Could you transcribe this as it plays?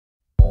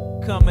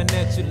Coming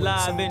at you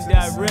live and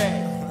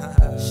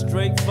direct,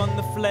 straight from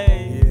the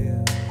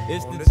flag.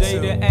 It's the J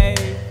to A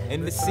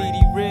and the CD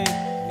rig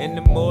and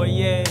the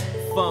Moyer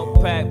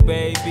funk pack,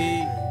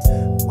 baby.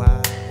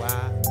 Why,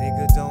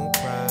 nigga don't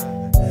cry.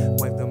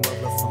 Wipe the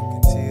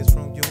motherfucking tears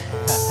from your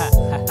eyes.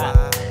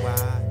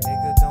 Why,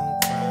 nigga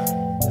don't cry.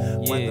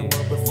 Wipe the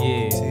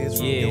motherfucking tears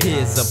from your eyes.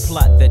 Here's a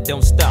plot that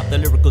don't stop. The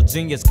lyrical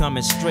genius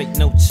coming straight,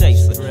 no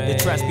chaser. The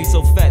tracks be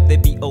so fat, they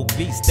be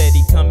obese.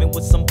 Steady coming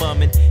with some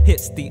bumming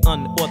hits. The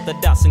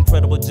unorthodox,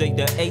 incredible J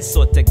to A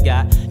sort of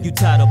guy. You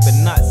tied up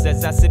in knots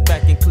as I sit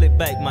back and clip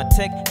back my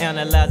tech,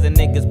 analyzing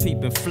niggas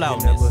peeping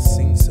flawless. Never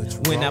seen such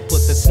when I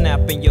put the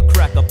snap in your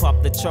cracker,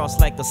 pop the charts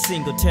like a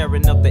single,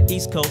 tearing up the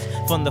East Coast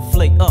from the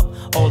flake up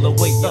all the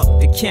way up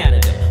to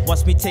Canada.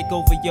 Watch me take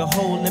over your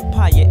whole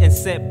empire and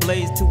set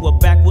blaze to a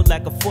backwood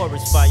like a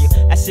forest fire.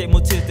 I shed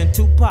more tears than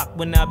Tupac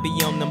when I be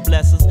on them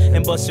blessings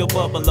and bust your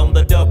bubble on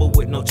the double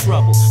with no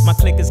trouble. My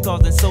clique is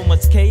causing so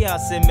much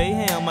chaos and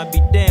mayhem. I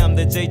be damn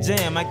the J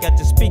Jam. I got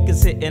your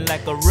speakers hitting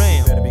like a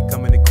ram. Better be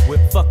coming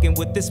equipped. Fucking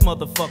with this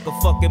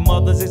motherfucker. Fucking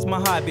mothers is my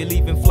hobby.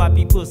 Leaving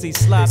floppy pussy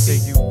sloppy. They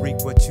say you reap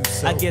what you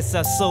sow. I guess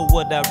I sow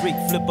what I reap.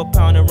 Flip a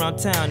pound around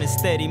town and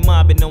steady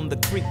mobbing on the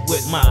creek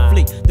with my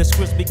fleet. The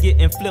scripts be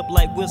getting flipped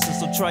like Wilson,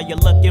 so try your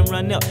luck and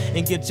run up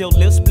and get your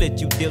lip split.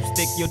 You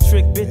dipstick, your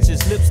trick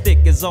bitches.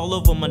 Lipstick is all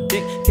over my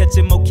dick,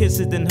 catching more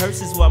kisses than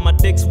hearses while my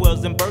dick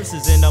swells in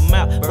verses and I'm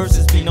out.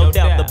 Verses be no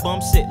doubt. The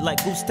bum shit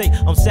like Goose Tape.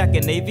 I'm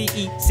sacking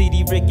AVE,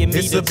 CD Rick and me.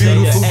 It's a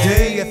beautiful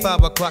day at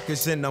 5 o'clock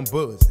and I'm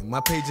buzzing. My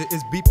pager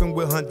is beeping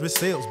with 100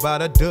 sales by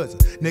the dozen.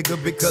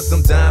 Nigga, because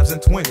I'm dimes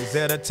and 20s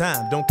at a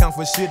time. Don't count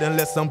for shit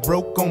unless I'm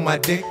broke on my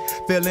dick.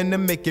 Failing to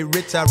make it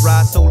rich, I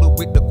ride solo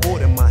with the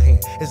quart in my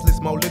hand. It's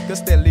lit more liquor,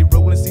 steadily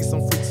rolling, see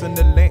some freaks in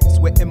the land.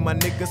 Sweating my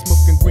nigga,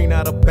 smoking green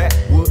out of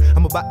backwood.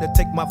 I'm about to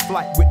take my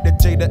flight with the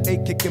J to A,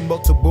 kicking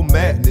multiple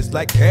madness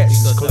like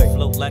Cassius Clay. I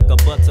float like a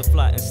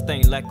butterfly and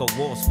stain like a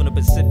wasp. From the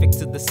Pacific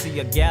to the Sea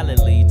of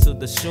Galilee, to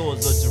the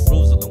shores of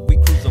Jerusalem. We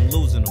cruise, I'm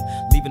losing them,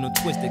 leaving them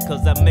twisted.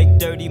 Cause I make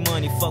dirty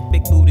money, fuck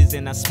big booties,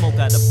 and I smoke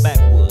out of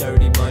backwood.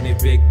 Dirty money,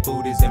 big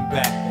booties, and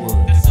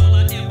backwood. That's all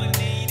I ever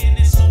need in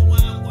this whole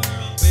wide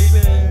world,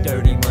 baby.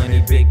 Dirty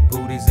money, big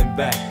booties, and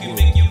backwood. You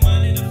make your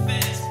money the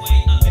fast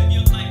way, I live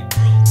your life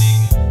broke,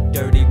 nigga.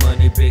 Dirty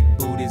money, big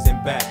booties,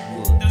 and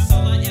backwood. That's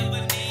all I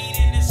ever need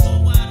in this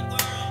whole wide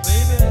world,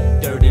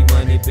 baby. Dirty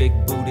money, big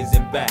booties,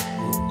 and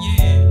backwood.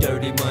 Yeah.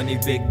 Dirty money,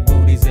 big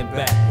booties, and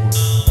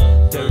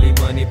backwood. Dirty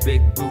money,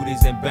 big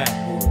booties, and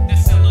backwood.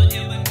 That's all I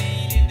ever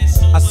need in this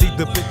whole I see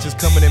the pictures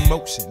coming in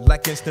motion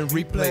like instant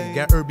replay.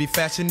 Got herby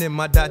fashion in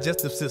my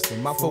digestive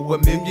system. I'm for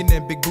 $1 million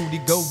and big booty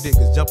gold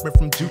diggers jumping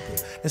from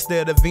Jupiter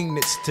instead of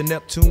Venus to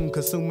Neptune,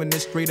 consuming it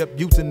straight up,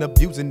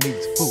 abusing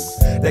these fools.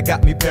 That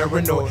got me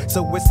paranoid.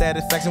 So with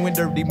satisfaction when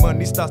dirty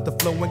money starts to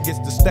flow and gets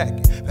to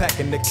stacking,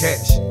 packing the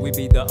cash. We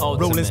be the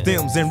ultimate. Rolling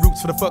stems and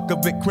roots for the fuck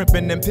of it,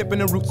 crimping and pimping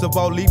the roots of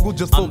all evil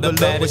just for the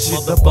love of shit.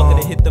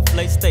 Motherfucker to hit the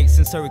flake state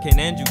since Hurricane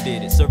Andrew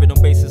did it. Serving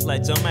on bases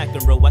like John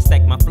McEnroe. I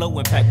stack my flow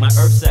and pack my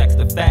earth sacks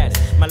the fast.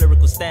 My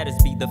lyrical status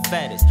be the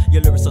fattest.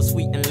 Your lyrics are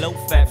sweet and low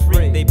fat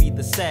free. They be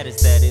the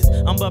saddest, that is.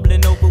 I'm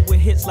bubbling over with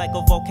hits like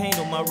a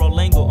volcano. My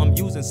Rolango I'm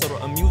using, sort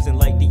of amusing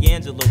like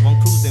D'Angelo.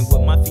 I'm cruising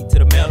with my feet to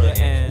the metal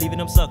and leaving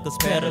them suckers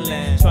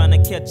pedaling. Trying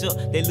to catch up,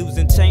 they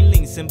losing chain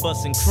links and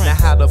busting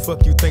cranks. Now how the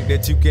fuck you think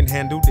that you can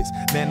handle this?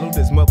 Handle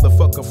this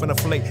motherfucker from the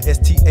flake.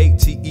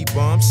 STATE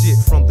bomb shit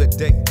from the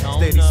day.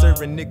 Steady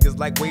serving niggas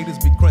like waiters,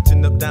 be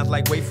crunching up downs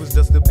like wafers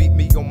just to beat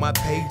me on my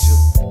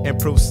pager. And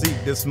proceed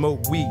to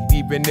smoke weed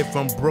even if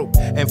I'm broke.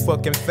 And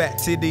fucking fat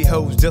titty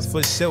hoes just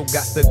for show.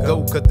 Got to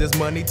go cause there's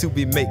money to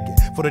be making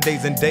for the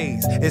days and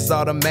days. It's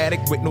automatic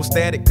with no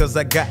static cause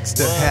I got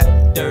to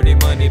have dirty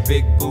money,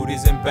 big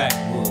booties, and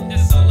backwoods.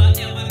 That's all I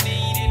ever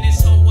need in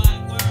this whole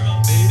wide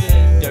world,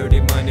 baby.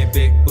 Dirty money,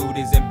 big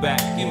booties, and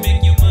backwoods. You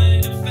make your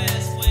money the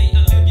fast way,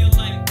 I live your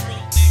life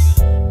broke,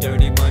 nigga.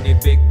 Dirty money,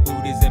 big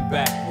booties, and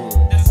backwoods.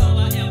 That's all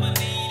I ever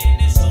need in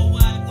this whole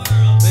wide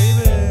world,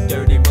 baby.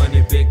 Dirty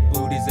money, big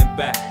booties, and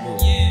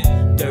backwoods.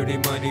 Yeah. Dirty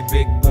money,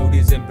 big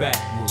booties, and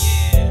backwoods.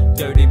 Yeah.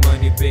 Dirty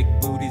money, big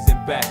booties,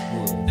 and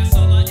backwoods. That's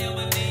all I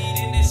ever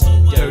need in this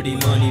whole wide dirty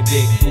money,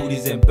 big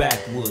booties, and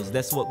backwoods.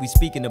 That's what we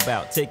speaking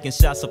about. Taking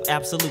shots of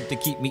absolute to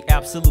keep me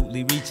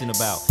absolutely reaching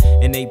about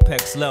an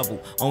apex level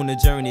on the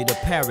journey to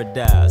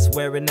paradise.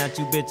 Wearing out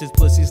you bitches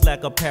pussies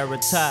like a pair of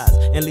ties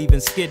and leaving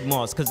skid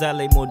marks cause I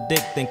lay more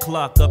dick than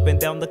Clark up and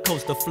down the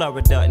coast of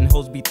Florida. And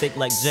hoes be thick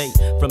like Jay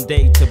from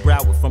Dade to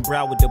Broward, from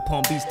Broward to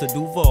Palm Beach to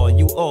Duval.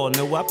 You all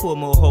know I pull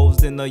more hoes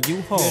than a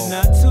U-Haul. You're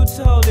not too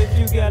tall if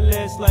you got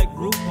legs like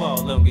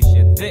RuPaul. Long as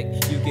you're thick,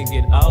 you can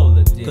get all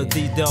of this. Cause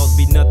these dogs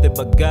be nothing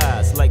but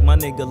guys. Like my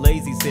nigga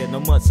Lazy said, no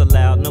mutts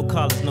allowed, no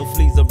collars, no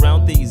fleas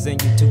around these,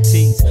 and you two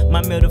T's.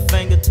 My middle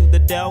finger to the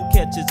dog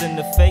catchers and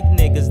the fake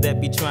niggas that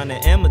be trying to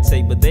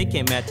imitate, but they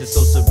can't match it,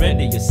 so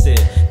surrender yourself.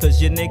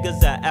 Cause your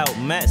niggas are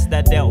outmatched,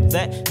 I doubt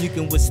that you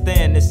can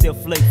withstand this here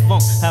flake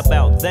funk, how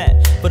about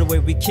that? For the way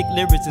we kick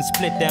lyrics and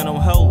split down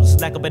on hoes,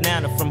 like a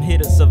banana from here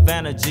to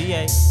Savannah,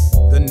 GA.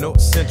 The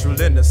north,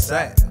 central, and the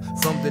south.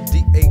 From the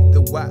D8,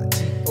 the Y,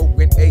 T, O,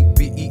 and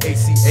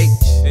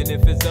Beatbox. And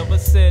if it's ever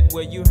said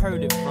where you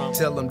heard it from,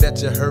 Tell them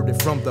that you heard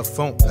it from the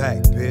Funk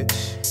Pack,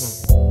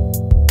 bitch.